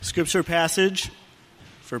Scripture passage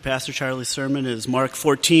for Pastor Charlie's sermon is Mark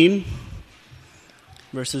 14,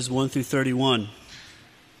 verses 1 through 31.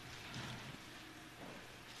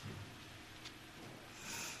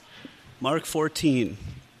 Mark 14.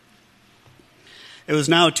 It was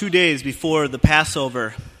now 2 days before the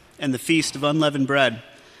Passover and the Feast of Unleavened Bread,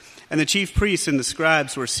 and the chief priests and the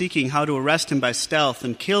scribes were seeking how to arrest him by stealth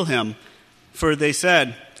and kill him, for they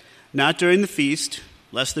said, "Not during the feast,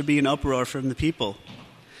 lest there be an uproar from the people."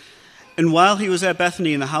 And while he was at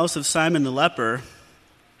Bethany in the house of Simon the leper,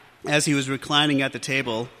 as he was reclining at the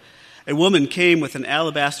table, a woman came with an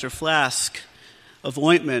alabaster flask of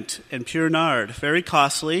ointment and pure nard, very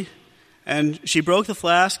costly, and she broke the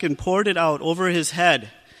flask and poured it out over his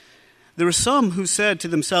head. There were some who said to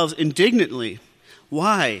themselves indignantly,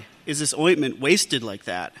 "Why is this ointment wasted like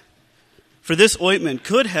that? For this ointment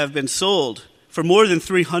could have been sold for more than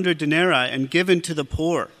 300 denarii and given to the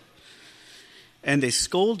poor." And they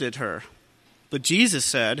scolded her. But Jesus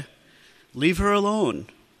said, "Leave her alone.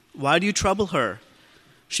 Why do you trouble her?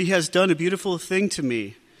 She has done a beautiful thing to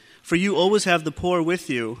me. For you always have the poor with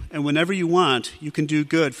you, and whenever you want, you can do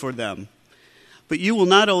good for them. But you will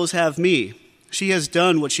not always have me. She has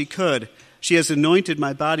done what she could. She has anointed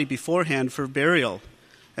my body beforehand for burial.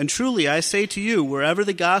 And truly I say to you, wherever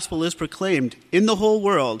the gospel is proclaimed in the whole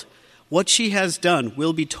world, what she has done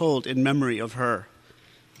will be told in memory of her."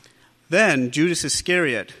 Then Judas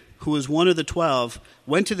Iscariot, who was one of the 12,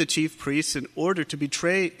 went to the chief priests in order to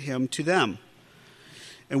betray him to them.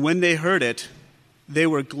 And when they heard it, they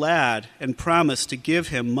were glad and promised to give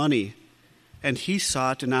him money. And he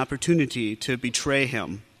sought an opportunity to betray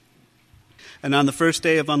him. And on the first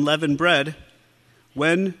day of unleavened bread,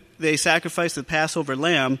 when they sacrificed the Passover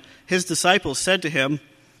lamb, his disciples said to him,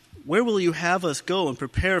 "Where will you have us go and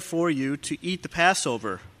prepare for you to eat the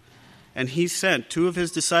Passover?" And he sent 2 of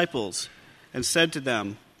his disciples and said to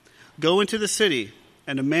them, "Go into the city,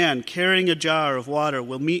 and a man carrying a jar of water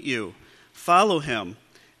will meet you. Follow him,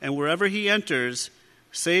 and wherever he enters,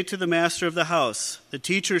 say to the master of the house, 'The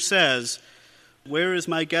teacher says, where is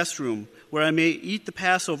my guest room, where I may eat the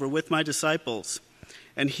Passover with my disciples?'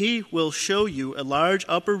 And he will show you a large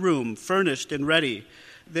upper room, furnished and ready.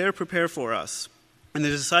 There prepare for us." And the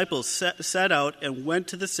disciples set out and went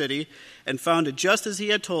to the city and found it just as he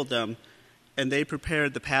had told them, and they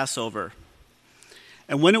prepared the Passover.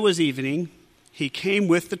 And when it was evening, he came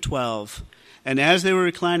with the 12, and as they were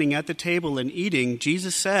reclining at the table and eating,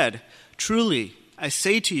 Jesus said, "Truly, I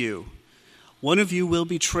say to you, one of you will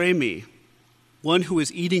betray me, one who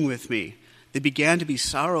is eating with me." They began to be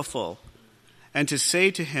sorrowful and to say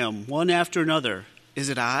to him one after another, "Is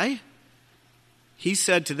it I?" He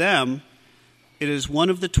said to them, "It is one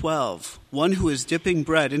of the 12, one who is dipping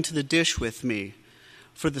bread into the dish with me.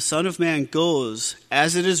 For the Son of Man goes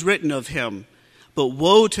as it is written of him, but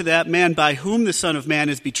woe to that man by whom the Son of Man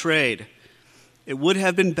is betrayed. It would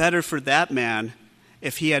have been better for that man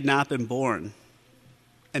if he had not been born."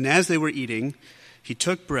 And as they were eating, he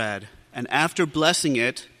took bread, and after blessing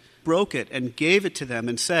it, broke it and gave it to them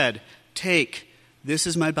and said, "Take, this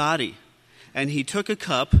is my body." And he took a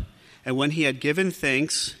cup, and when he had given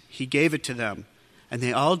thanks, he gave it to them, and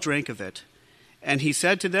they all drank of it. And he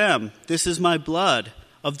said to them, "This is my blood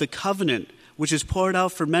of the covenant, which is poured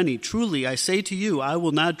out for many. Truly, I say to you, I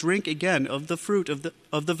will not drink again of the fruit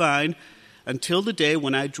of the vine until the day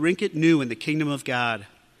when I drink it new in the kingdom of God."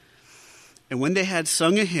 And when they had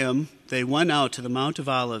sung a hymn, they went out to the Mount of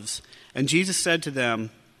Olives. And Jesus said to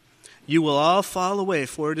them, "You will all fall away,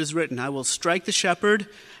 for it is written, I will strike the shepherd,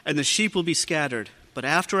 and the sheep will be scattered. But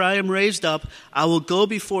after I am raised up, I will go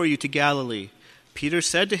before you to Galilee." Peter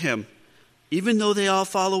said to him, "Even though they all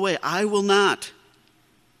fall away, I will not."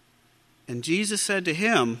 And Jesus said to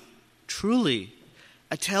him, "Truly,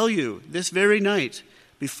 I tell you, this very night,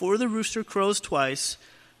 before the rooster crows twice,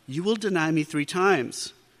 you will deny me 3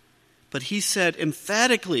 times. But he said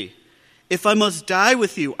emphatically, "If I must die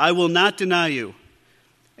with you, I will not deny you."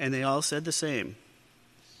 And they all said the same.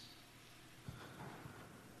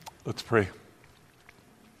 Let's pray.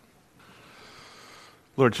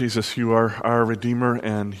 Lord Jesus, you are our Redeemer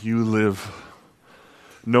and you live.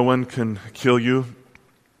 No one can kill you.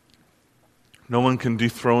 No one can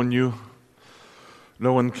dethrone you.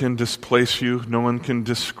 No one can displace you. No one can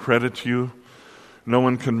discredit you. No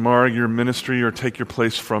one can mar your ministry or take your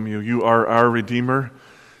place from you. You are our Redeemer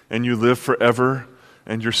and you live forever,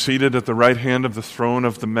 and you're seated at the right hand of the throne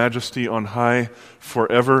of the Majesty on high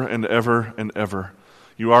forever and ever and ever.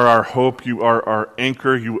 You are our hope. You are our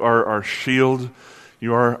anchor. You are our shield.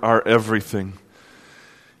 You are our everything.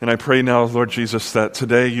 And I pray now, Lord Jesus, that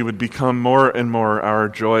today you would become more and more our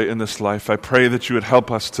joy in this life. I pray that you would help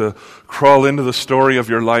us to crawl into the story of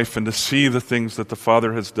your life and to see the things that the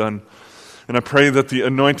Father has done. And I pray that the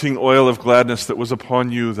anointing oil of gladness that was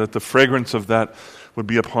upon you, that the fragrance of that would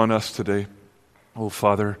be upon us today. Oh,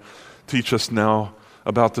 Father, teach us now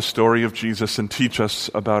about the story of Jesus and teach us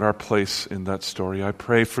about our place in that story. I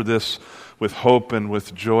pray for this with hope and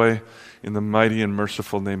with joy in the mighty and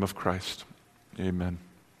merciful name of Christ. Amen.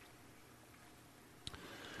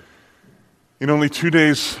 In only 2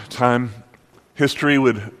 days' time, history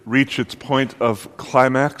would reach its point of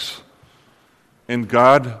climax, and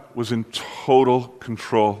God was in total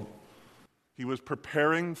control. He was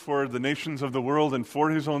preparing for the nations of the world and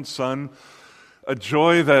for his own Son a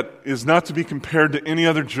joy that is not to be compared to any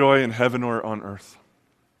other joy in heaven or on earth.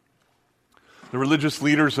 The religious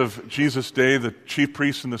leaders of Jesus' day, the chief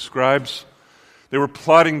priests and the scribes, they were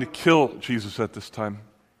plotting to kill Jesus at this time.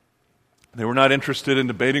 They were not interested in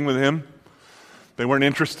debating with him. They weren't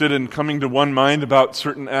interested in coming to one mind about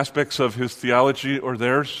certain aspects of his theology or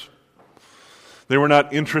theirs. They were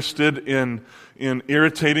not interested in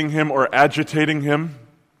irritating him or agitating him.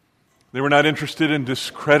 They were not interested in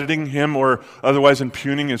discrediting him or otherwise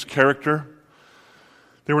impugning his character.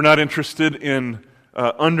 They were not interested in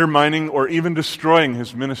undermining or even destroying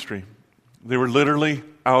his ministry. They were literally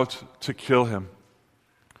out to kill him.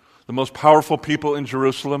 The most powerful people in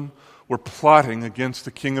Jerusalem were plotting against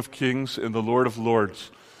the King of Kings and the Lord of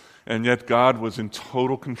Lords. And yet God was in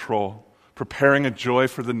total control, preparing a joy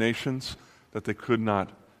for the nations that they could not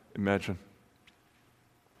imagine.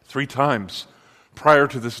 3 times prior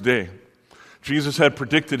to this day, Jesus had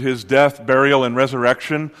predicted his death, burial, and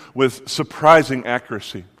resurrection with surprising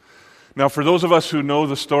accuracy. Now, for those of us who know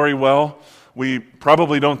the story well, we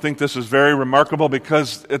probably don't think this is very remarkable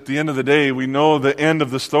because at the end of the day, we know the end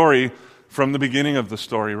of the story from the beginning of the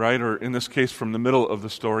story, right? Or in this case, from the middle of the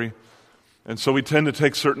story. And so we tend to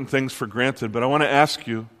take certain things for granted. But I want to ask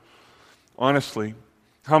you, honestly,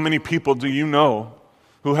 how many people do you know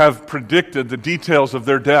who have predicted the details of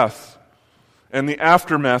their death and the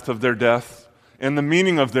aftermath of their death and the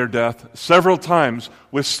meaning of their death several times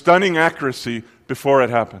with stunning accuracy before it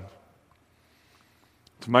happened?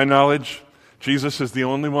 To my knowledge, Jesus is the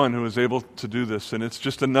only one who is able to do this, and it's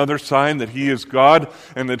just another sign that he is God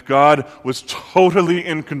and that God was totally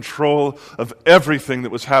in control of everything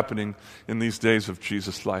that was happening in these days of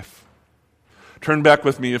Jesus' life. Turn back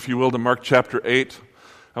with me, if you will, to Mark chapter 8.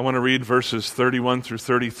 I want to read verses 31 through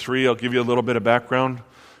 33. I'll give you a little bit of background,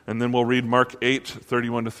 and then we'll read Mark 8,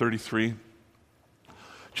 31 to 33.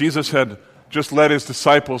 Jesus had just led his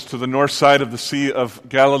disciples to the north side of the Sea of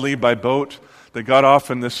Galilee by boat. They got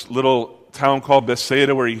off in this little town called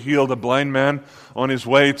Bethsaida where he healed a blind man on his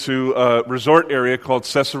way to a resort area called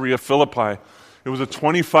Caesarea Philippi. It was a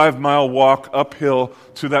 25-mile walk uphill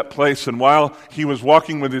to that place, and while he was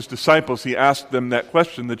walking with his disciples, he asked them that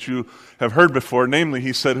question that you have heard before. Namely,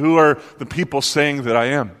 he said, "Who are the people saying that I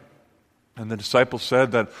am?" And the disciples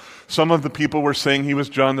said that some of the people were saying he was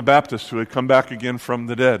John the Baptist who had come back again from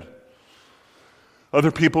the dead. Other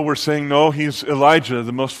people were saying, no, he's Elijah,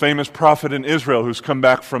 the most famous prophet in Israel who's come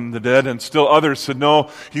back from the dead. And still others said, no,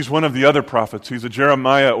 he's one of the other prophets. He's a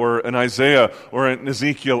Jeremiah or an Isaiah or an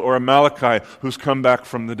Ezekiel or a Malachi who's come back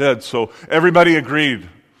from the dead. So everybody agreed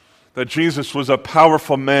that Jesus was a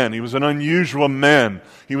powerful man. He was an unusual man.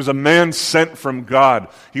 He was a man sent from God.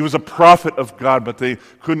 He was a prophet of God, but they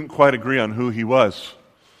couldn't quite agree on who he was.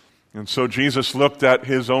 And so Jesus looked at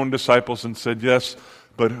his own disciples and said, yes,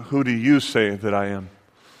 but who do you say that I am?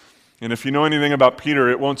 And if you know anything about Peter,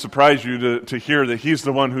 it won't surprise you to hear that he's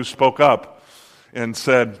the one who spoke up and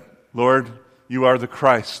said, Lord, you are the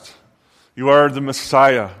Christ. You are the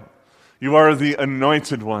Messiah. You are the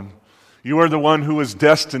anointed one. You are the one who is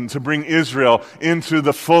destined to bring Israel into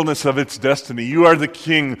the fullness of its destiny. You are the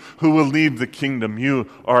king who will lead the kingdom. You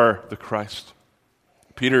are the Christ.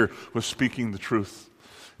 Peter was speaking the truth.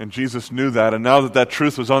 And Jesus knew that, and now that that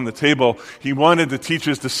truth was on the table, he wanted to teach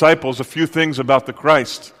his disciples a few things about the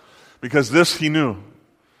Christ, because this he knew.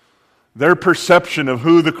 Their perception of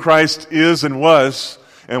who the Christ is and was,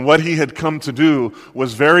 and what he had come to do,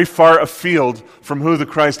 was very far afield from who the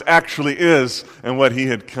Christ actually is and what he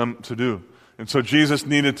had come to do. And so Jesus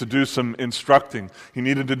needed to do some instructing. He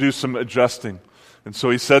needed to do some adjusting. And so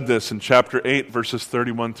he said this in chapter 8, verses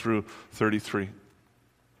 31 through 33.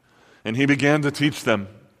 And he began to teach them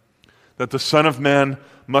that the Son of Man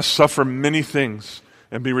must suffer many things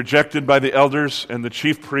and be rejected by the elders and the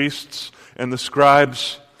chief priests and the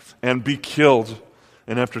scribes and be killed,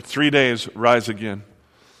 and after 3 days rise again.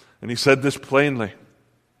 And he said this plainly.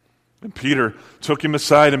 And Peter took him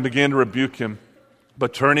aside and began to rebuke him.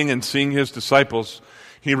 But turning and seeing his disciples,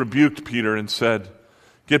 he rebuked Peter and said,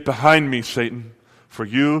 "Get behind me, Satan, for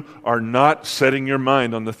you are not setting your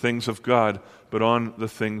mind on the things of God, but on the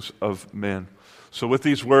things of man." So with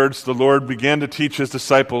these words, the Lord began to teach his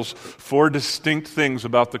disciples 4 distinct things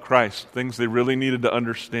about the Christ, things they really needed to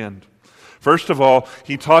understand. First of all,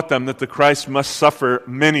 he taught them that the Christ must suffer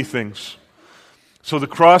many things. So the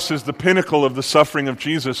cross is the pinnacle of the suffering of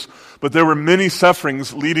Jesus, but there were many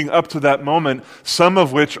sufferings leading up to that moment, some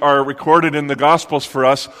of which are recorded in the Gospels for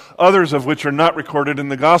us, others of which are not recorded in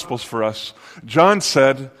the Gospels for us. John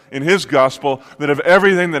said in his Gospel that if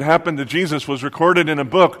everything that happened to Jesus was recorded in a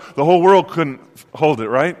book, the whole world couldn't hold it,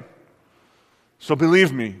 right? So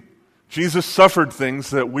believe me, Jesus suffered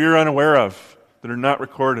things that we're unaware of, that are not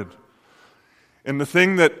recorded. And the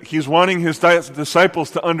thing that he's wanting his disciples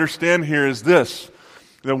to understand here is this,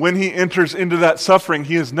 that when he enters into that suffering,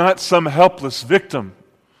 he is not some helpless victim,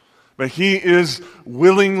 but he is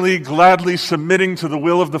willingly, gladly submitting to the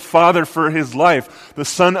will of the Father for his life. The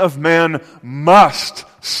Son of Man must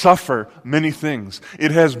suffer many things. It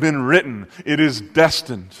has been written. It is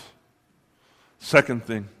destined. Second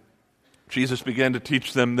thing, Jesus began to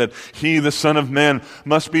teach them that he, the Son of Man,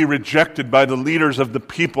 must be rejected by the leaders of the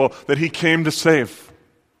people that he came to save.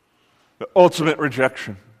 The ultimate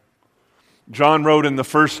rejection. John wrote in the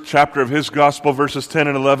first chapter of his gospel, verses 10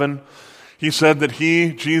 and 11, he said that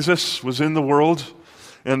he, Jesus, was in the world,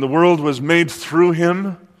 and the world was made through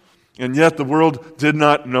him, and yet the world did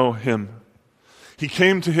not know him. He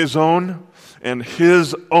came to his own, and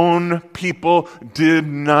his own people did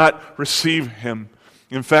not receive him.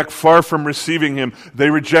 In fact, far from receiving him, they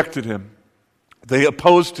rejected him. They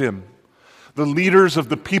opposed him. The leaders of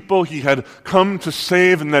the people he had come to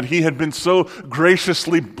save and that he had been so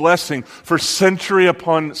graciously blessing for century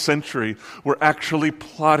upon century were actually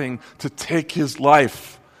plotting to take his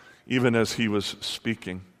life, even as he was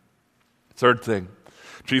speaking. Third thing,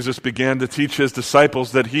 Jesus began to teach his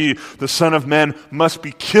disciples that he, the Son of Man, must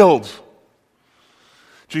be killed.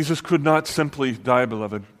 Jesus could not simply die,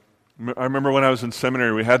 beloved. I remember when I was in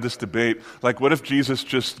seminary, we had this debate, like what if Jesus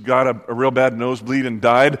just got a real bad nosebleed and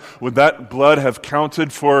died? Would that blood have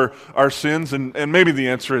counted for our sins? And maybe the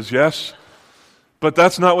answer is yes. But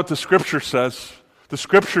that's not what the Scripture says. The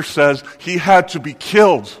Scripture says he had to be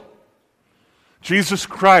killed. Jesus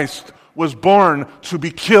Christ was born to be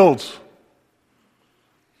killed.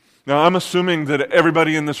 Now, I'm assuming that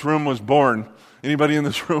everybody in this room was born. Anybody in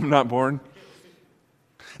this room not born?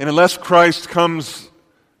 And unless Christ comes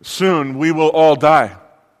soon, we will all die.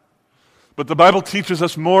 But the Bible teaches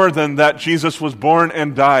us more than that Jesus was born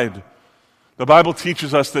and died. The Bible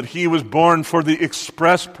teaches us that he was born for the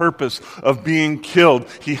express purpose of being killed.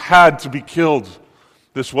 He had to be killed.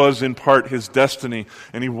 This was in part his destiny,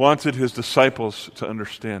 and he wanted his disciples to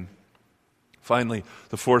understand. Finally,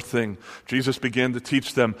 the fourth thing, Jesus began to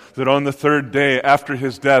teach them that on the third day after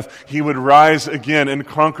his death, he would rise again and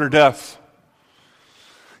conquer death.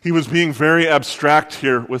 He was being very abstract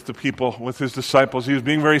here with the people, with his disciples. He was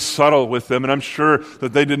being very subtle with them, and I'm sure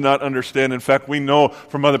that they did not understand. In fact, we know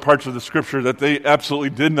from other parts of the Scripture that they absolutely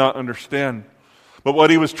did not understand. But what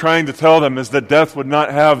he was trying to tell them is that death would not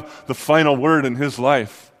have the final word in his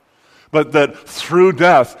life, but that through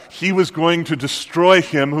death, he was going to destroy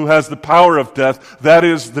him who has the power of death, that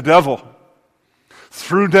is, the devil.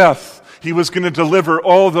 Through death, he was going to deliver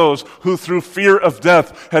all those who through fear of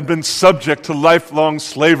death had been subject to lifelong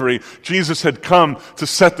slavery. Jesus had come to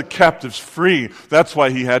set the captives free. That's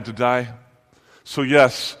why he had to die. So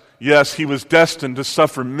yes, he was destined to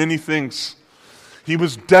suffer many things. He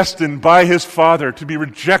was destined by his Father to be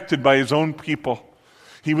rejected by his own people.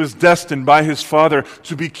 He was destined by his Father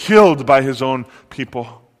to be killed by his own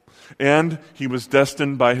people. And he was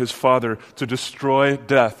destined by his Father to destroy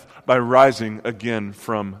death by rising again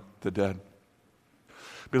from the dead.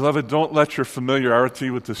 Beloved, don't let your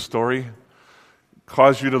familiarity with this story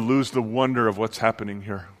cause you to lose the wonder of what's happening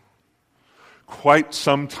here. Quite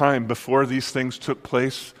some time before these things took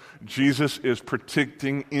place, Jesus is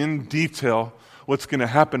predicting in detail what's going to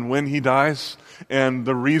happen when he dies and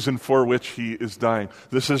the reason for which he is dying.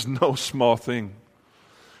 This is no small thing.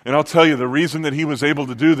 And I'll tell you, the reason that he was able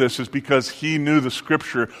to do this is because he knew the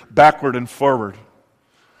Scripture backward and forward.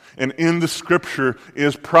 And in the Scripture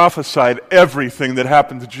is prophesied everything that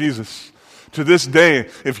happened to Jesus. To this day,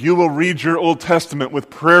 if you will read your Old Testament with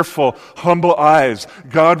prayerful, humble eyes,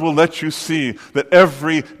 God will let you see that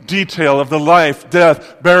every detail of the life,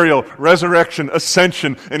 death, burial, resurrection,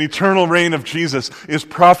 ascension, and eternal reign of Jesus is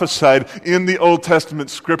prophesied in the Old Testament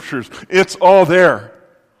Scriptures. It's all there.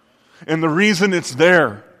 And the reason it's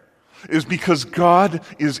there is because God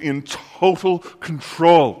is in total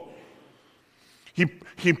control.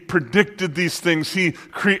 He predicted these things. He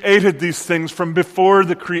created these things from before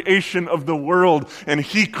the creation of the world, and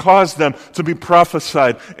He caused them to be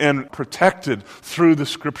prophesied and protected through the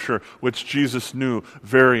Scripture, which Jesus knew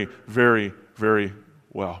very, very, very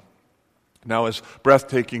well. Now, as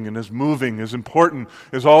breathtaking and as moving, as important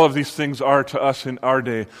as all of these things are to us in our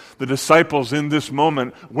day, the disciples in this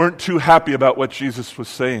moment weren't too happy about what Jesus was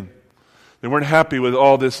saying. They weren't happy with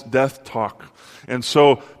all this death talk. And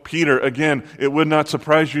so Peter, again, it would not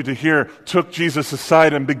surprise you to hear, took Jesus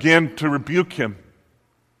aside and began to rebuke him.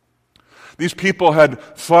 These people had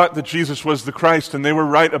thought that Jesus was the Christ, and they were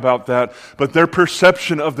right about that, but their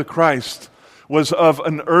perception of the Christ was of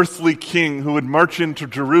an earthly king who would march into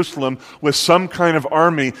Jerusalem with some kind of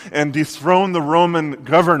army and dethrone the Roman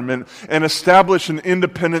government and establish an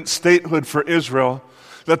independent statehood for Israel.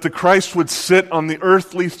 That the Christ would sit on the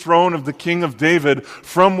earthly throne of the King of David,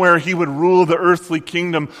 from where He would rule the earthly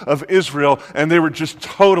kingdom of Israel, and they were just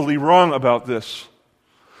totally wrong about this.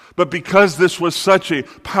 But because this was such a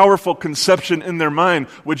powerful conception in their mind,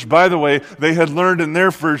 which, by the way, they had learned in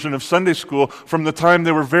their version of Sunday school from the time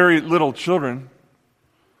they were very little children,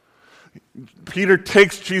 Peter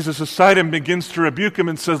takes Jesus aside and begins to rebuke him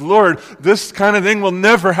and says, Lord, this kind of thing will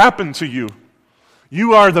never happen to you.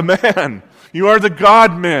 You are the man. You are the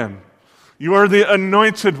God-man. You are the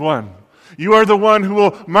anointed one. You are the one who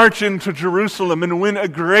will march into Jerusalem and win a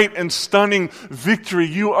great and stunning victory.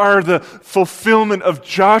 You are the fulfillment of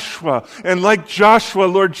Joshua. And like Joshua,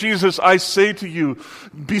 Lord Jesus, I say to you,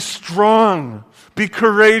 be strong, be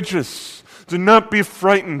courageous. Do not be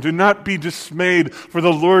frightened. Do not be dismayed, for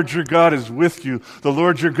the Lord your God is with you. The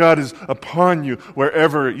Lord your God is upon you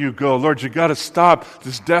wherever you go. Lord, you got to stop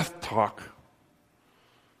this death talk.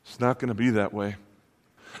 It's not going to be that way.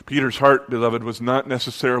 Peter's heart, beloved, was not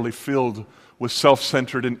necessarily filled with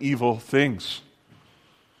self-centered and evil things.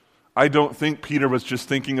 I don't think Peter was just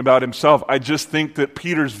thinking about himself. I just think that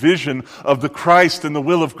Peter's vision of the Christ and the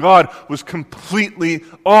will of God was completely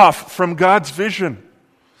off from God's vision.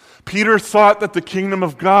 Peter thought that the kingdom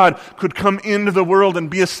of God could come into the world and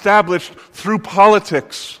be established through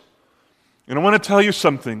politics. And I want to tell you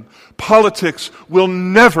something. Politics will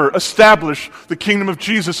never establish the kingdom of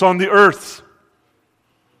Jesus on the earth.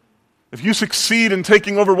 If you succeed in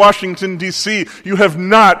taking over Washington, D.C., you have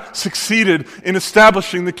not succeeded in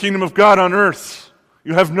establishing the kingdom of God on earth.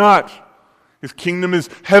 You have not. His kingdom is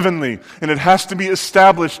heavenly, and it has to be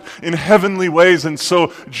established in heavenly ways. And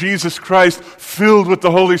so Jesus Christ, filled with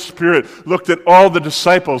the Holy Spirit, looked at all the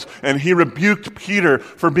disciples, and He rebuked Peter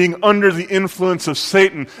for being under the influence of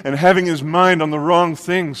Satan and having his mind on the wrong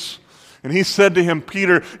things. And He said to him,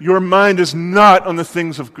 Peter, your mind is not on the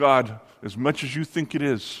things of God as much as you think it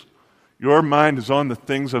is. Your mind is on the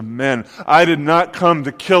things of men. I did not come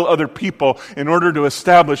to kill other people in order to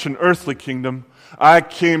establish an earthly kingdom. I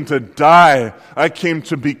came to die. I came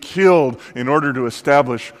to be killed in order to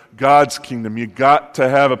establish God's kingdom. You got to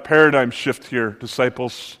have a paradigm shift here,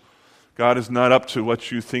 disciples. God is not up to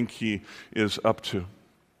what you think He is up to.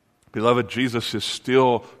 Beloved, Jesus is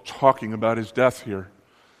still talking about His death here.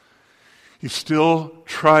 He's still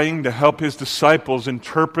trying to help His disciples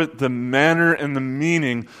interpret the manner and the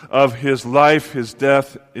meaning of His life, His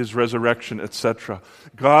death, His resurrection, etc.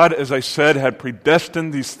 God, as I said, had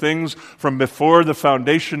predestined these things from before the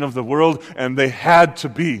foundation of the world, and they had to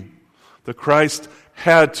be. The Christ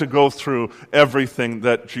had to go through everything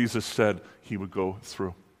that Jesus said He would go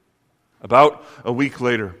through. About a week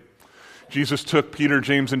later, Jesus took Peter,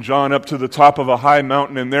 James, and John up to the top of a high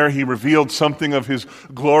mountain, and there He revealed something of His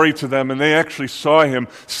glory to them, and they actually saw Him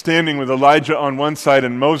standing with Elijah on one side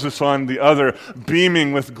and Moses on the other,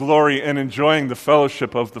 beaming with glory and enjoying the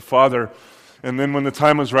fellowship of the Father. And then when the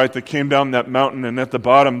time was right, they came down that mountain, and at the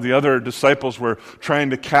bottom, the other disciples were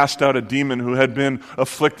trying to cast out a demon who had been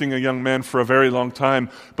afflicting a young man for a very long time,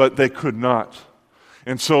 but they could not.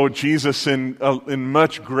 And so Jesus, in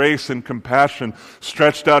much grace and compassion,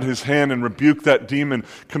 stretched out His hand and rebuked that demon,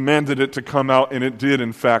 commanded it to come out, and it did,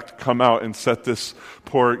 in fact, come out and set this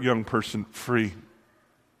poor young person free.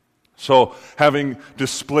 So, having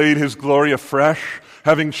displayed His glory afresh,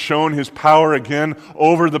 having shown His power again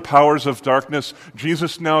over the powers of darkness,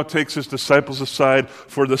 Jesus now takes His disciples aside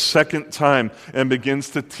for the second time and begins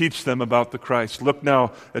to teach them about the Christ. Look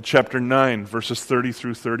now at chapter 9, verses 30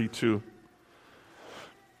 through 32.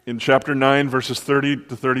 In chapter 9, verses 30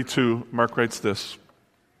 to 32, Mark writes this.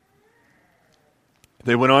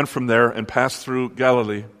 They went on from there and passed through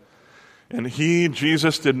Galilee. And He,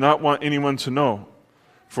 Jesus, did not want anyone to know,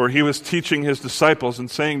 for He was teaching His disciples and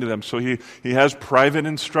saying to them. So he has private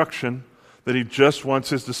instruction that He just wants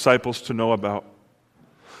His disciples to know about.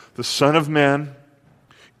 The Son of Man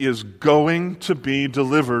is going to be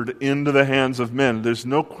delivered into the hands of men. There's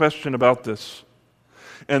no question about this.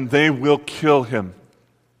 And they will kill him.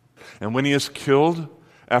 And when he is killed,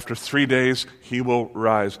 after 3 days, he will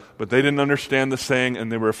rise. But they didn't understand the saying,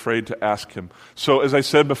 and they were afraid to ask him. So, as I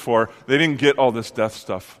said before, they didn't get all this death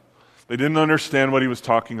stuff. They didn't understand what he was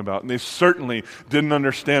talking about. And they certainly didn't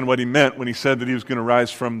understand what he meant when he said that he was going to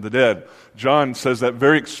rise from the dead. John says that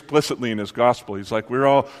very explicitly in his gospel. He's like, we're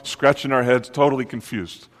all scratching our heads, totally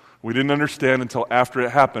confused. We didn't understand until after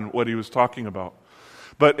it happened what he was talking about.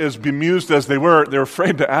 But as bemused as they were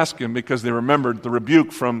afraid to ask him because they remembered the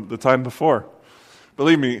rebuke from the time before.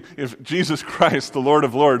 Believe me, if Jesus Christ, the Lord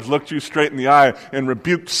of Lords, looked you straight in the eye and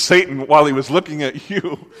rebuked Satan while he was looking at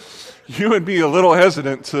you, you would be a little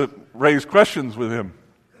hesitant to raise questions with him.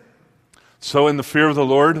 So in the fear of the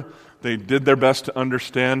Lord, they did their best to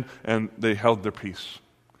understand, and they held their peace.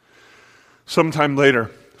 Sometime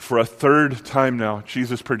later, for a third time now,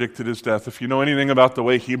 Jesus predicted his death. If you know anything about the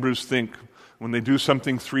way Hebrews think, when they do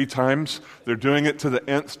something 3 times, they're doing it to the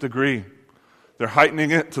nth degree. They're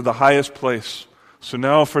heightening it to the highest place. So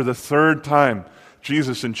now for the third time,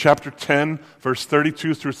 Jesus in chapter 10, verse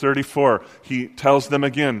 32 through 34, he tells them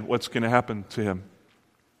again what's going to happen to him.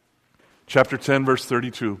 Chapter 10, verse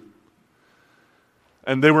 32.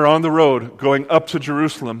 And they were on the road going up to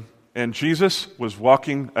Jerusalem, and Jesus was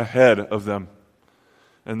walking ahead of them.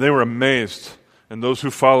 And they were amazed, and those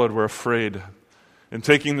who followed were afraid. And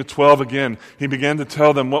taking the 12 again, he began to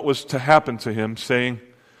tell them what was to happen to him, saying,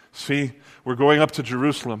 "See, we're going up to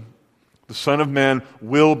Jerusalem. The Son of Man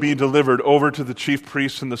will be delivered over to the chief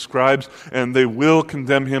priests and the scribes, and they will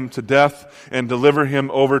condemn him to death and deliver him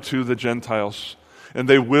over to the Gentiles. And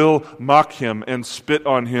they will mock him and spit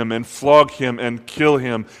on him and flog him and kill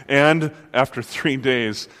him. And after 3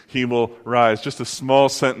 days, he will rise." Just a small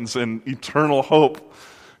sentence and eternal hope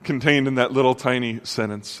contained in that little tiny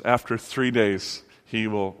sentence. After 3 days, he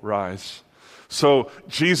will rise. So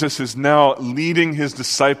Jesus is now leading his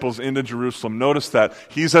disciples into Jerusalem. Notice that.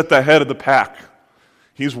 He's at the head of the pack.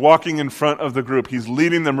 He's walking in front of the group. He's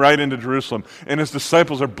leading them right into Jerusalem. And his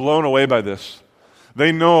disciples are blown away by this.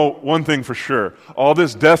 They know one thing for sure. All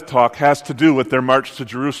this death talk has to do with their march to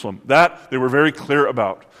Jerusalem. That they were very clear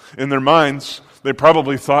about. In their minds, they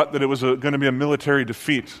probably thought that it was going to be a military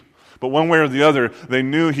defeat. But one way or the other, they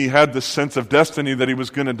knew he had this sense of destiny that he was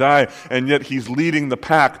going to die, and yet he's leading the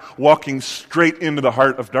pack, walking straight into the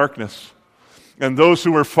heart of darkness. And those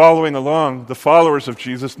who were following along, the followers of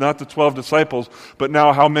Jesus, not the 12 disciples, but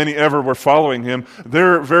now how many ever were following him,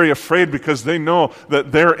 they're very afraid because they know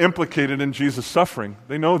that they're implicated in Jesus' suffering.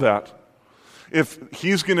 They know that. If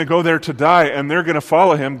he's going to go there to die and they're going to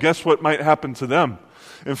follow him, guess what might happen to them?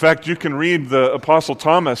 In fact, you can read the Apostle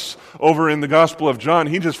Thomas over in the Gospel of John.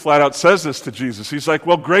 He just flat out says this to Jesus. He's like,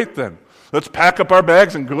 well, great then. Let's pack up our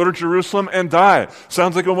bags and go to Jerusalem and die.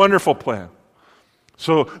 Sounds like a wonderful plan.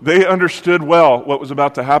 So they understood well what was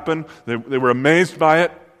about to happen. They were amazed by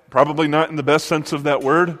it, probably not in the best sense of that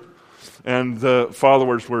word. And the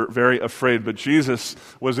followers were very afraid. But Jesus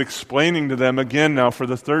was explaining to them again now for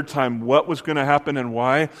the third time what was going to happen and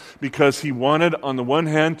why. Because he wanted, on the one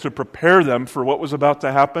hand, to prepare them for what was about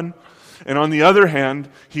to happen. And on the other hand,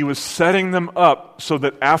 he was setting them up so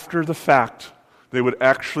that after the fact, they would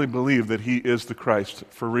actually believe that he is the Christ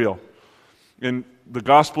for real. In the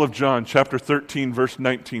Gospel of John, chapter 13, verse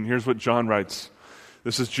 19, here's what John writes.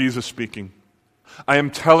 This is Jesus speaking. "I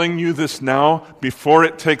am telling you this now before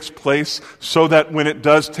it takes place, so that when it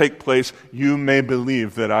does take place, you may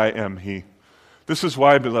believe that I am he." This is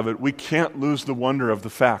why, beloved, we can't lose the wonder of the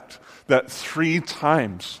fact that 3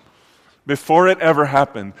 times before it ever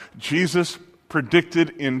happened, Jesus predicted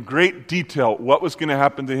in great detail what was going to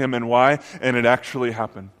happen to him and why, and it actually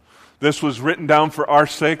happened. This was written down for our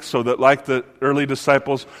sake so that, like the early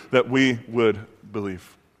disciples, that we would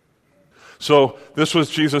believe. So this was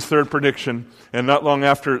Jesus' third prediction, and not long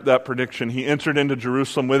after that prediction, he entered into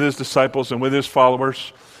Jerusalem with his disciples and with his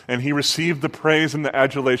followers, and he received the praise and the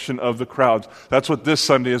adulation of the crowds. That's what this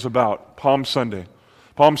Sunday is about, Palm Sunday.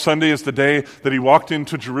 Palm Sunday is the day that he walked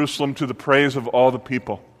into Jerusalem to the praise of all the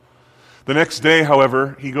people. The next day,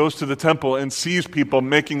 however, he goes to the temple and sees people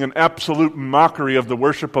making an absolute mockery of the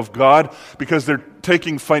worship of God because they're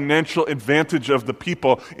taking financial advantage of the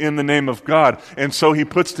people in the name of God. And so he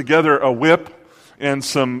puts together a whip and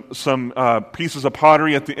some pieces of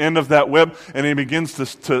pottery at the end of that whip, and he begins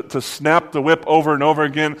to snap the whip over and over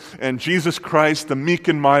again. And Jesus Christ, the meek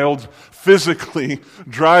and mild, physically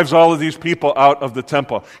drives all of these people out of the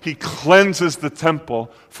temple. He cleanses the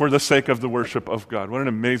temple for the sake of the worship of God. What an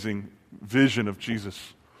amazing vision of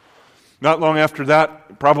Jesus. Not long after that,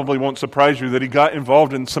 it probably won't surprise you that he got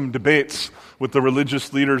involved in some debates with the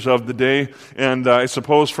religious leaders of the day, and I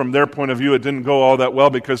suppose from their point of view it didn't go all that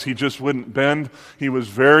well because he just wouldn't bend. He was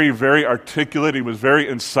very, very articulate, he was very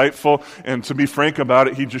insightful, and to be frank about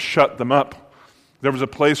it, he just shut them up. There was a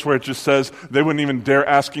place where it just says they wouldn't even dare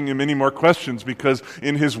asking him any more questions because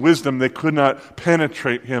in his wisdom they could not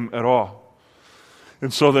penetrate him at all.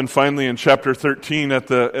 And so then finally in chapter 13,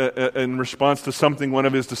 in response to something one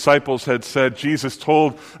of his disciples had said, Jesus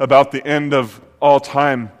told about the end of all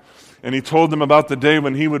time. And he told them about the day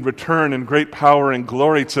when he would return in great power and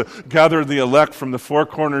glory to gather the elect from the four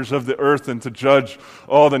corners of the earth and to judge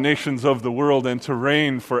all the nations of the world and to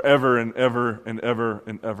reign forever and ever and ever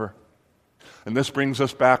and ever. And this brings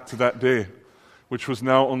us back to that day, which was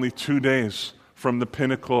now only 2 days from the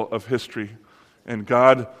pinnacle of history. And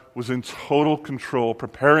God was in total control,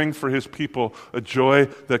 preparing for his people a joy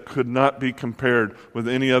that could not be compared with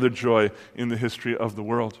any other joy in the history of the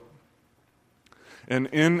world. And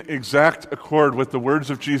in exact accord with the words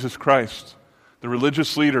of Jesus Christ, the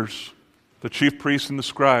religious leaders, the chief priests and the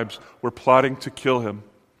scribes, were plotting to kill him.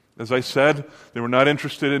 As I said, they were not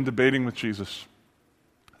interested in debating with Jesus.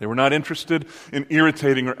 They were not interested in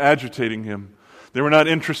irritating or agitating him. They were not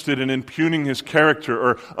interested in impugning his character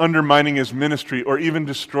or undermining his ministry or even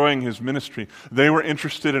destroying his ministry. They were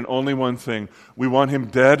interested in only one thing. We want him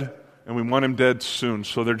dead, and we want him dead soon.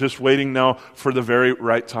 So they're just waiting now for the very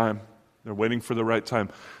right time. They're waiting for the right time.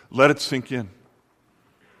 Let it sink in.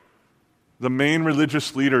 The main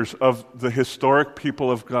religious leaders of the historic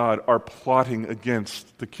people of God are plotting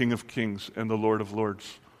against the King of Kings and the Lord of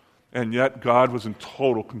Lords. And yet God was in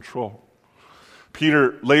total control.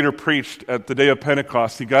 Peter later preached at the day of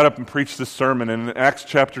Pentecost. He got up and preached this sermon, and in Acts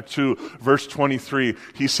chapter 2, verse 23,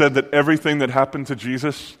 he said that everything that happened to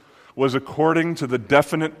Jesus was according to the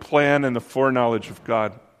definite plan and the foreknowledge of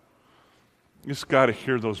God. You just got to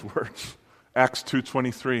hear those words. Acts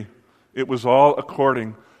 2:23. It was all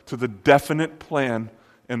according to the definite plan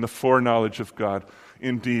and the foreknowledge of God.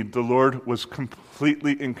 Indeed, the Lord was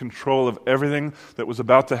completely in control of everything that was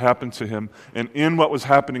about to happen to him. And in what was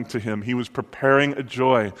happening to him, he was preparing a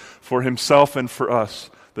joy for himself and for us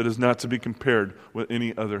that is not to be compared with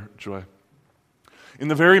any other joy. In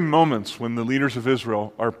the very moments when the leaders of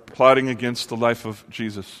Israel are plotting against the life of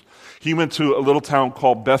Jesus, he went to a little town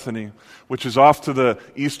called Bethany, which is off to the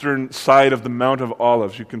eastern side of the Mount of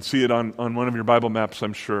Olives. You can see it on one of your Bible maps,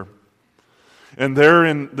 I'm sure. And there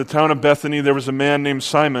in the town of Bethany, there was a man named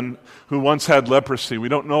Simon who once had leprosy. We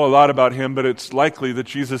don't know a lot about him, but it's likely that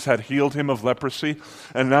Jesus had healed him of leprosy.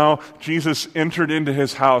 And now Jesus entered into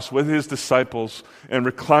his house with his disciples and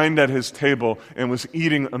reclined at his table and was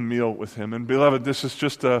eating a meal with him. And beloved, this is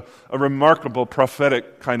just a remarkable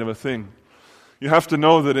prophetic kind of a thing. You have to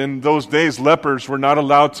know that in those days, lepers were not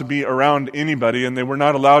allowed to be around anybody, and they were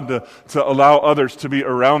not allowed to allow others to be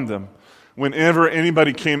around them. Whenever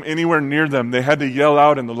anybody came anywhere near them, they had to yell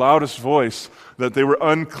out in the loudest voice that they were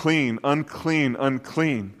unclean, unclean,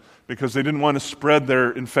 unclean, because they didn't want to spread their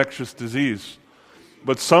infectious disease.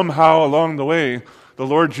 But somehow along the way, the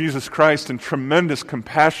Lord Jesus Christ, in tremendous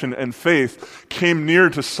compassion and faith, came near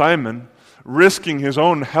to Simon, risking his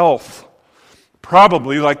own health.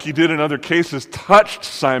 Probably, like he did in other cases, touched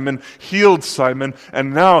Simon, healed Simon,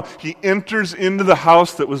 and now he enters into the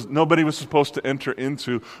house that nobody was supposed to enter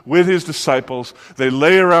into with his disciples. They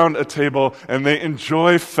lay around a table and they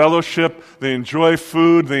enjoy fellowship, they enjoy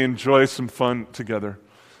food, they enjoy some fun together.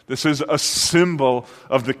 This is a symbol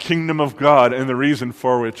of the kingdom of God and the reason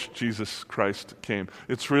for which Jesus Christ came.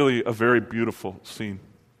 It's really a very beautiful scene.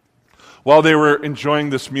 While they were enjoying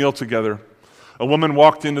this meal together, a woman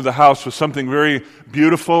walked into the house with something very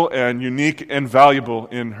beautiful and unique and valuable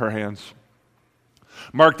in her hands.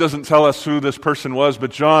 Mark doesn't tell us who this person was, but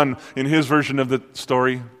John, in his version of the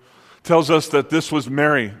story, tells us that this was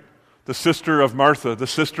Mary, the sister of Martha, the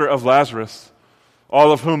sister of Lazarus,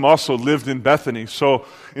 all of whom also lived in Bethany. So,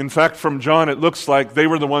 in fact, from John, it looks like they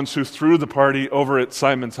were the ones who threw the party over at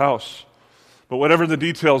Simon's house. But whatever the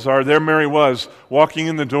details are, there Mary was, walking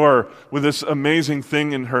in the door with this amazing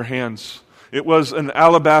thing in her hands. It was an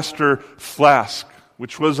alabaster flask,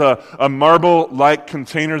 which was a marble-like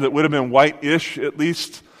container that would have been white-ish at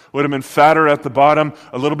least, would have been fatter at the bottom,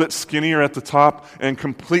 a little bit skinnier at the top, and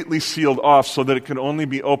completely sealed off so that it could only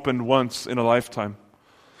be opened once in a lifetime.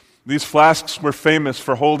 These flasks were famous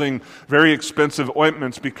for holding very expensive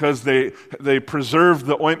ointments because they preserved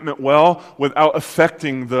the ointment well without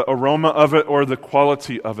affecting the aroma of it or the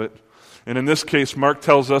quality of it. And in this case, Mark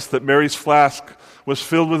tells us that Mary's flask was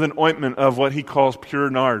filled with an ointment of what he calls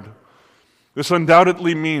pure nard. This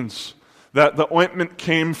undoubtedly means that the ointment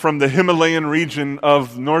came from the Himalayan region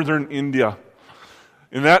of northern India.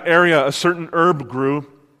 In that area, a certain herb grew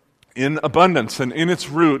in abundance, and in its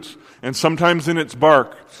root, and sometimes in its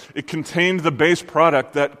bark, it contained the base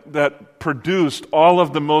product that produced all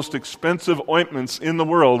of the most expensive ointments in the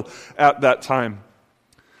world at that time.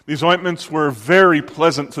 These ointments were very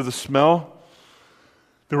pleasant to the smell.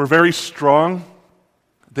 They were very strong.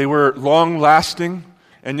 They were long-lasting,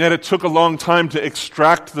 and yet it took a long time to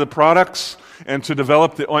extract the products and to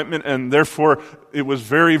develop the ointment, and therefore it was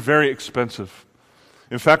very, very expensive.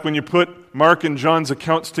 In fact, when you put Mark and John's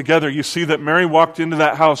accounts together, you see that Mary walked into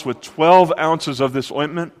that house with 12 ounces of this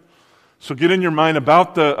ointment. So get in your mind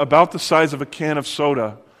about the size of a can of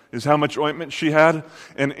soda is how much ointment she had.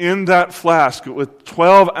 And in that flask with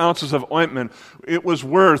 12 ounces of ointment, it was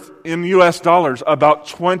worth, in U.S. dollars, about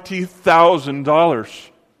 $20,000.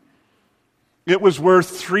 It was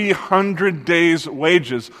worth 300 days'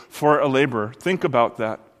 wages for a laborer. Think about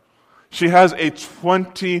that. She has a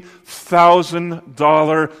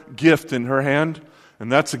 $20,000 gift in her hand,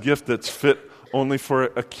 and that's a gift that's fit only for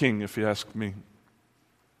a king, if you ask me.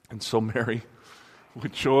 And so Mary,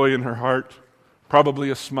 with joy in her heart, probably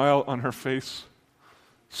a smile on her face,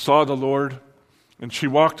 saw the Lord, and she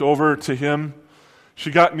walked over to him.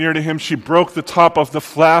 She got near to him. She broke the top of the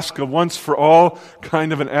flask, a once-for-all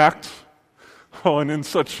kind of an act. Oh, and in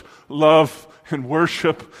such love and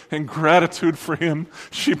worship and gratitude for him,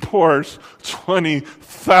 she pours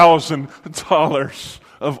 $20,000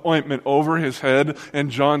 of ointment over his head, and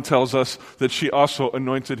John tells us that she also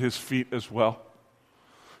anointed his feet as well.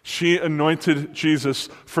 She anointed Jesus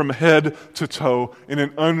from head to toe in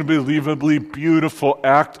an unbelievably beautiful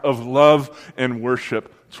act of love and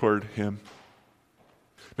worship toward him.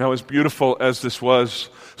 Now, as beautiful as this was,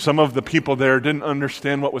 some of the people there didn't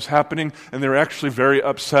understand what was happening, and they were actually very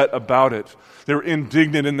upset about it. They were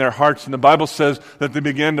indignant in their hearts, and the Bible says that they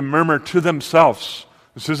began to murmur to themselves.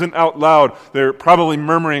 This isn't out loud. They're probably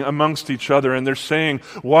murmuring amongst each other, and they're saying,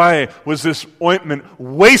 why was this ointment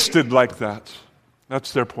wasted like that?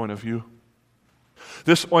 That's their point of view.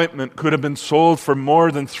 This ointment could have been sold for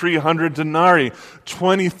more than 300 denarii,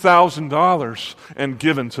 $20,000, and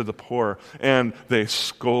given to the poor. And they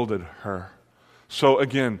scolded her. So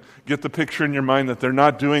again, get the picture in your mind that they're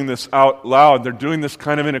not doing this out loud. They're doing this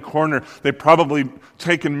kind of in a corner. They've probably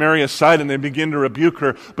taken Mary aside and they begin to rebuke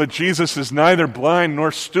her. But Jesus is neither blind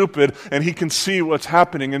nor stupid, and he can see what's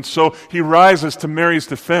happening. And so he rises to Mary's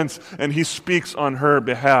defense, and he speaks on her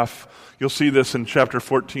behalf. You'll see this in chapter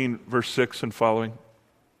 14, verse 6 and following.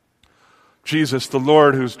 Jesus, the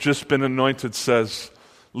Lord who's just been anointed, says,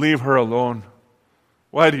 "Leave her alone.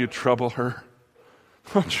 Why do you trouble her?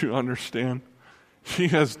 Don't you understand? She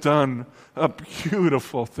has done a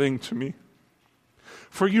beautiful thing to me.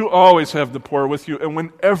 For you always have the poor with you, and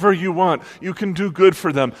whenever you want, you can do good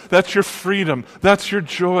for them. That's your freedom. That's your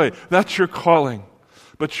joy. That's your calling.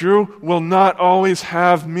 But you will not always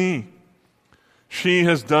have me. She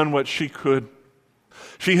has done what she could.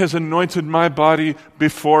 She has anointed my body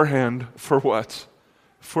beforehand for what?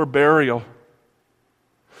 For burial.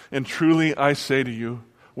 And truly I say to you,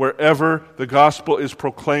 wherever the gospel is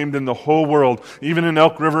proclaimed in the whole world, even in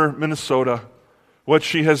Elk River, Minnesota, what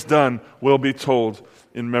she has done will be told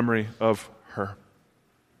in memory of her."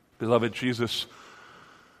 Beloved, Jesus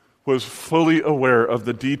was fully aware of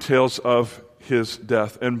the details of his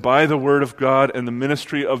death. And by the word of God and the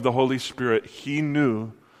ministry of the Holy Spirit, he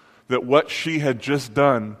knew that what she had just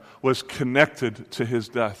done was connected to his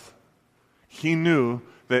death. He knew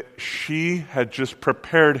that she had just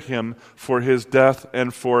prepared him for his death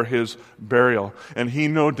and for his burial. And he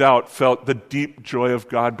no doubt felt the deep joy of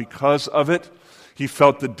God because of it. He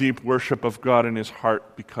felt the deep worship of God in his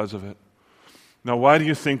heart because of it. Now, why do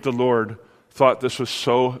you think the Lord thought this was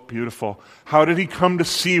so beautiful? How did he come to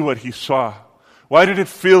see what he saw? Why did it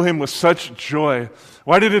fill him with such joy?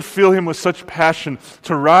 Why did it fill him with such passion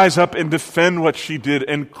to rise up and defend what she did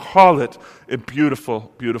and call it a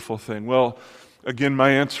beautiful, beautiful thing? Well, again, my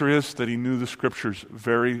answer is that he knew the Scriptures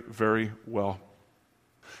very, very well.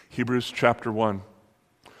 Hebrews chapter 1.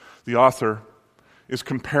 The author is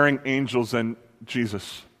comparing angels and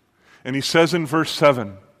Jesus. And he says in verse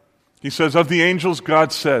 7, he says, "Of the angels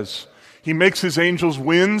God says, he makes his angels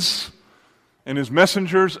winds and his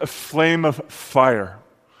messengers a flame of fire."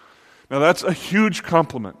 Now that's a huge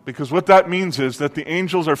compliment, because what that means is that the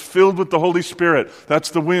angels are filled with the Holy Spirit. That's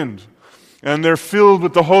the wind. And they're filled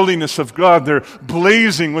with the holiness of God. They're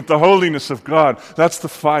blazing with the holiness of God. That's the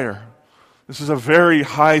fire. This is a very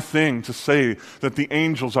high thing to say that the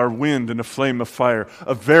angels are wind and a flame of fire.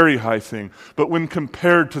 A very high thing. But when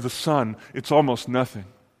compared to the sun, it's almost nothing.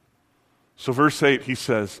 So verse 8, he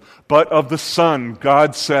says, but of the Son,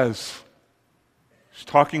 God says, he's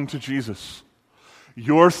talking to Jesus,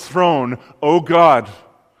 your throne, O God,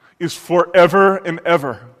 is forever and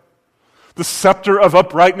ever. The scepter of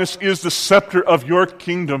uprightness is the scepter of your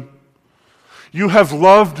kingdom. You have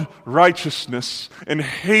loved righteousness and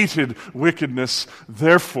hated wickedness.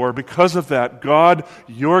 Therefore, because of that, God,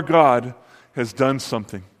 your God, has done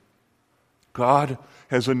something. God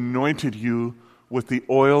has anointed you with the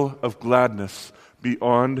oil of gladness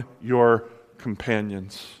beyond your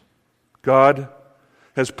companions. God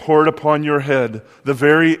has poured upon your head the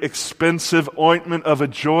very expensive ointment of a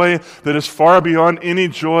joy that is far beyond any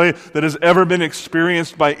joy that has ever been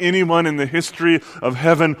experienced by anyone in the history of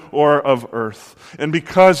heaven or of earth. And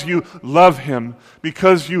because you love Him,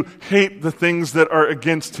 because you hate the things that are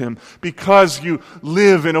against Him, because you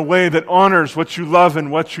live in a way that honors what you love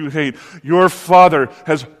and what you hate, your Father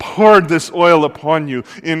has poured this oil upon you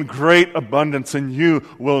in great abundance, and you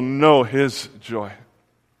will know His joy.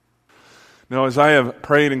 Now, as I have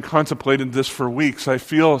prayed and contemplated this for weeks, I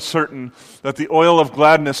feel certain that the oil of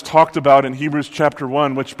gladness talked about in Hebrews chapter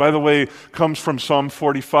 1, which, by the way, comes from Psalm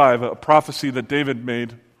 45, a prophecy that David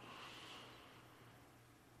made.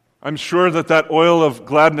 I'm sure that that oil of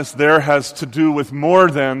gladness there has to do with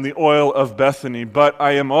more than the oil of Bethany, but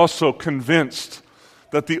I am also convinced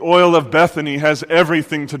that the oil of Bethany has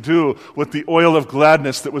everything to do with the oil of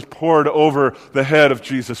gladness that was poured over the head of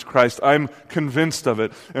Jesus Christ. I'm convinced of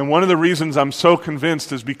it. And one of the reasons I'm so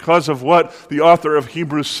convinced is because of what the author of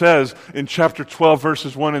Hebrews says in chapter 12,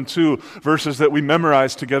 verses 1 and 2, verses that we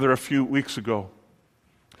memorized together a few weeks ago.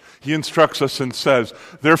 He instructs us and says,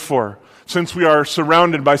 therefore, since we are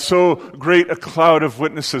surrounded by so great a cloud of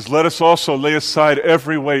witnesses, let us also lay aside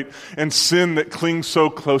every weight and sin that clings so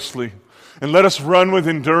closely. And let us run with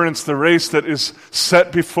endurance the race that is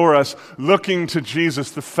set before us, looking to Jesus,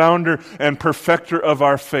 the founder and perfecter of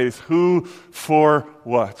our faith, who for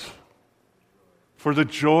what? For the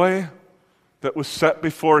joy that was set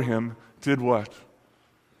before him did what?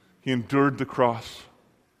 He endured the cross,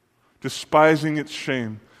 despising its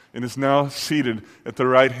shame, and is now seated at the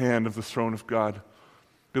right hand of the throne of God.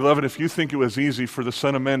 Beloved, if you think it was easy for the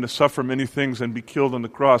Son of Man to suffer many things and be killed on the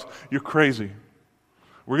cross, you're crazy.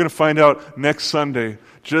 We're going to find out next Sunday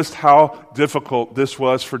just how difficult this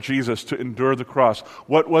was for Jesus to endure the cross.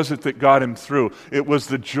 What was it that got him through? It was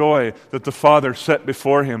the joy that the Father set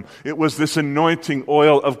before him. It was this anointing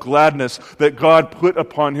oil of gladness that God put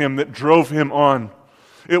upon him that drove him on.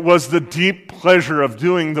 It was the deep pleasure of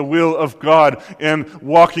doing the will of God and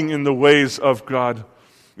walking in the ways of God.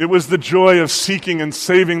 It was the joy of seeking and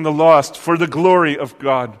saving the lost for the glory of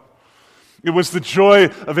God. It was the joy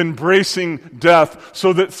of embracing death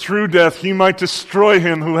so that through death he might destroy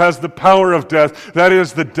him who has the power of death, that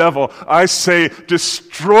is the devil. I say,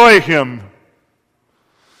 destroy him.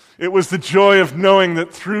 It was the joy of knowing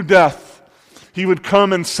that through death he would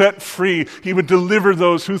come and set free. He would deliver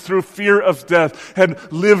those who through fear of death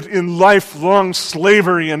had lived in lifelong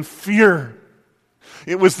slavery and fear.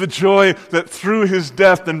 It was the joy that through his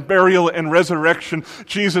death and burial and resurrection,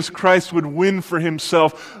 Jesus Christ would win for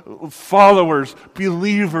himself followers,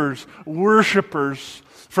 believers, worshipers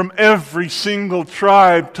from every single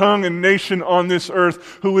tribe, tongue, and nation on this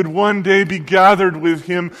earth who would one day be gathered with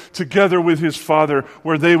him together with his Father,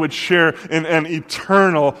 where they would share in an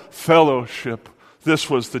eternal fellowship. This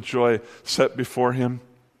was the joy set before him.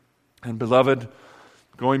 And beloved,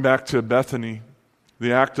 going back to Bethany,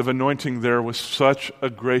 the act of anointing there was such a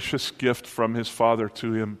gracious gift from his Father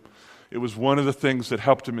to him. It was one of the things that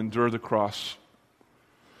helped him endure the cross.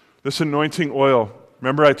 This anointing oil,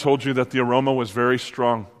 remember I told you that the aroma was very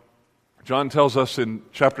strong. John tells us in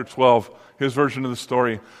chapter 12, his version of the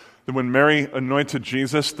story, that when Mary anointed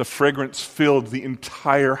Jesus, the fragrance filled the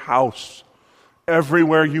entire house.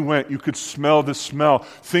 Everywhere you went, you could smell the smell.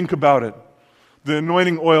 Think about it. The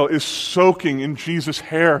anointing oil is soaking in Jesus'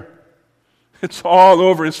 hair. It's all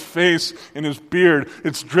over his face and his beard.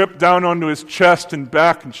 It's dripped down onto his chest and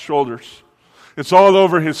back and shoulders. It's all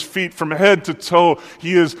over his feet from head to toe.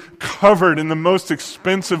 He is covered in the most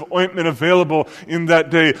expensive ointment available in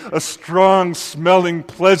that day. A strong-smelling,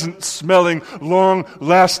 pleasant-smelling,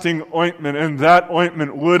 long-lasting ointment. And that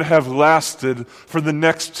ointment would have lasted for the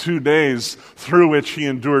next 2 days, through which he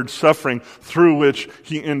endured suffering, through which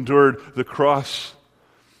he endured the cross.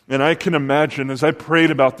 And I can imagine, as I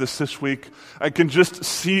prayed about this week, I can just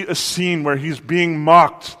see a scene where he's being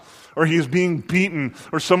mocked, or he's being beaten,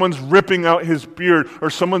 or someone's ripping out his beard, or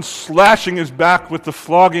someone's slashing his back with the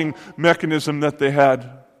flogging mechanism that they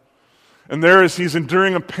had. And there, as he's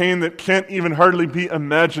enduring a pain that can't even hardly be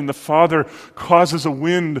imagined, the Father causes a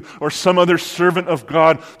wind or some other servant of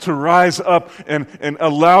God to rise up and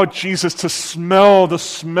allow Jesus to smell the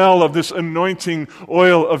smell of this anointing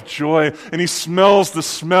oil of joy. And he smells the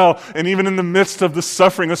smell, and even in the midst of the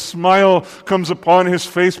suffering, a smile comes upon his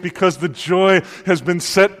face because the joy has been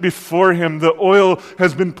set before him. The oil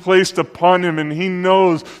has been placed upon him, and he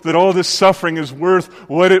knows that all this suffering is worth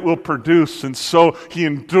what it will produce. And so he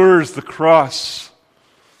endures the cross.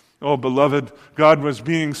 Oh, beloved, God was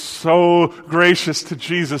being so gracious to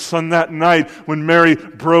Jesus on that night when Mary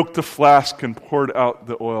broke the flask and poured out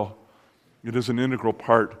the oil. It is an integral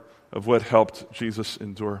part of what helped Jesus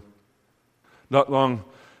endure. Not long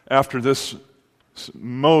after this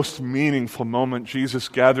most meaningful moment, Jesus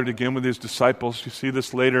gathered again with his disciples. You see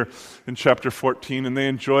this later in chapter 14, and they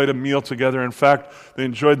enjoyed a meal together. In fact, they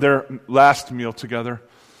enjoyed their last meal together.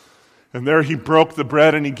 And there he broke the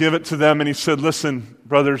bread and he gave it to them and he said, "Listen,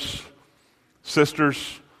 brothers,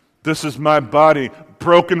 sisters, this is my body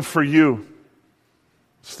broken for you.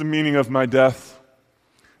 It's the meaning of my death."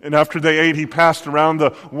 And after they ate, he passed around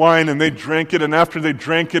the wine and they drank it. And after they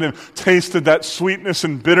drank it and tasted that sweetness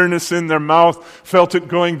and bitterness in their mouth, felt it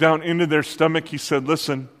going down into their stomach, he said,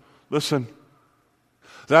 listen.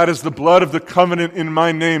 That is the blood of the covenant in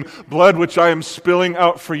my name, blood which I am spilling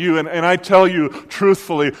out for you. And I tell you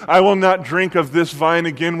truthfully, I will not drink of this wine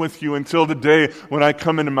again with you until the day when I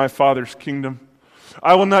come into my Father's kingdom.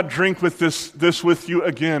 I will not drink with this with you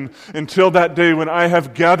again until that day when I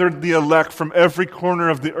have gathered the elect from every corner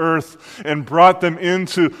of the earth and brought them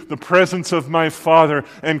into the presence of my Father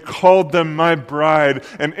and called them my bride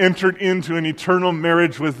and entered into an eternal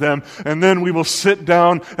marriage with them. And then we will sit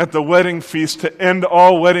down at the wedding feast to end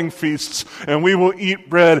all wedding feasts, and we will eat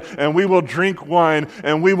bread and we will drink wine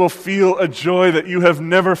and we will feel a joy that you have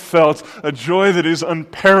never felt, a joy that is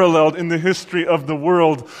unparalleled in the history of the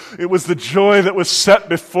world. It was the joy that was set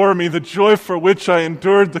before me, the joy for which I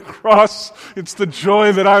endured the cross. It's the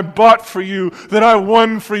joy that I bought for you, that I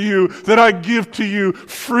won for you, that I give to you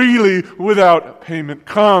freely without payment.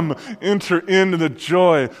 Come, enter into the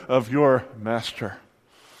joy of your Master.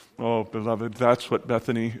 Oh, beloved, that's what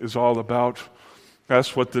Bethany is all about.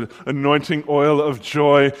 That's what the anointing oil of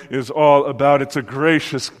joy is all about. It's a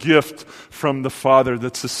gracious gift from the Father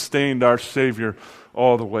that sustained our Savior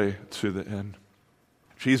all the way to the end.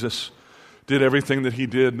 Jesus did everything that he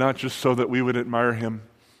did, not just so that we would admire him,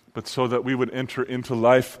 but so that we would enter into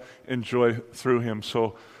life and joy through him.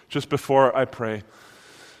 So just before I pray,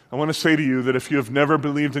 I want to say to you that if you have never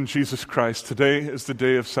believed in Jesus Christ, today is the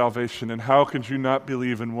day of salvation. And how could you not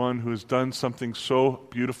believe in one who has done something so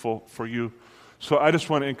beautiful for you? So I just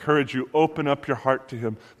want to encourage you, open up your heart to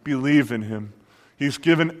him. Believe in him. He's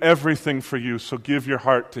given everything for you, so give your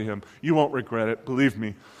heart to him. You won't regret it, believe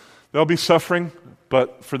me. There'll be suffering,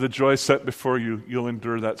 but for the joy set before you, you'll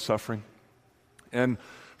endure that suffering. And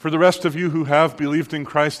for the rest of you who have believed in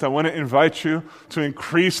Christ, I want to invite you to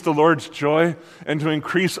increase the Lord's joy and to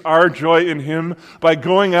increase our joy in him by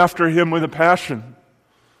going after him with a passion.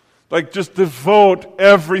 Like, just devote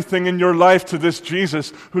everything in your life to this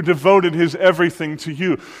Jesus who devoted his everything to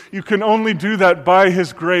you. You can only do that by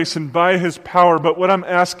his grace and by his power. But what I'm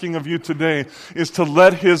asking of you today is to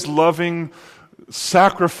let his loving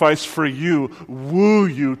sacrifice for you woo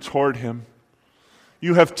you toward him.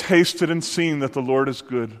 You have tasted and seen that the Lord is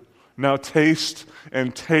good. Now taste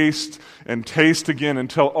and taste and taste again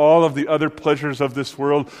until all of the other pleasures of this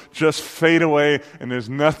world just fade away and there's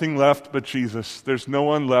nothing left but Jesus. There's no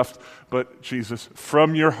one left but Jesus.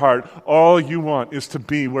 From your heart, all you want is to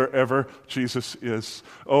be wherever Jesus is.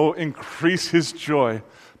 Oh, increase his joy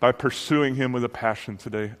by pursuing him with a passion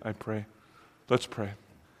today, I pray. Let's pray.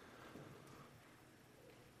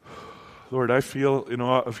 Lord, I feel in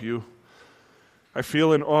awe of you. I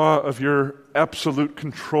feel in awe of your absolute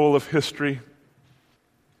control of history.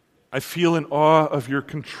 I feel in awe of your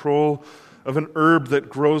control of an herb that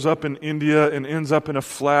grows up in India and ends up in a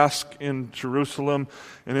flask in Jerusalem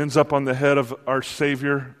and ends up on the head of our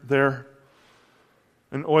Savior there.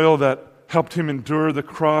 An oil that helped him endure the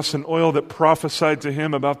cross, an oil that prophesied to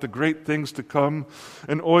him about the great things to come,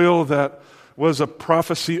 an oil that was a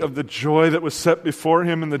prophecy of the joy that was set before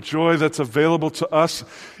him and the joy that's available to us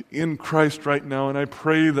in Christ right now. And I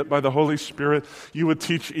pray that by the Holy Spirit, you would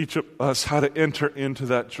teach each of us how to enter into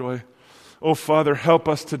that joy. Oh, Father, help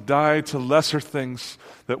us to die to lesser things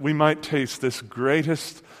that we might taste this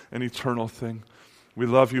greatest and eternal thing. We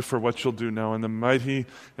love you for what you'll do now in the mighty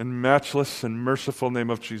and matchless and merciful name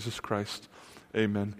of Jesus Christ. Amen.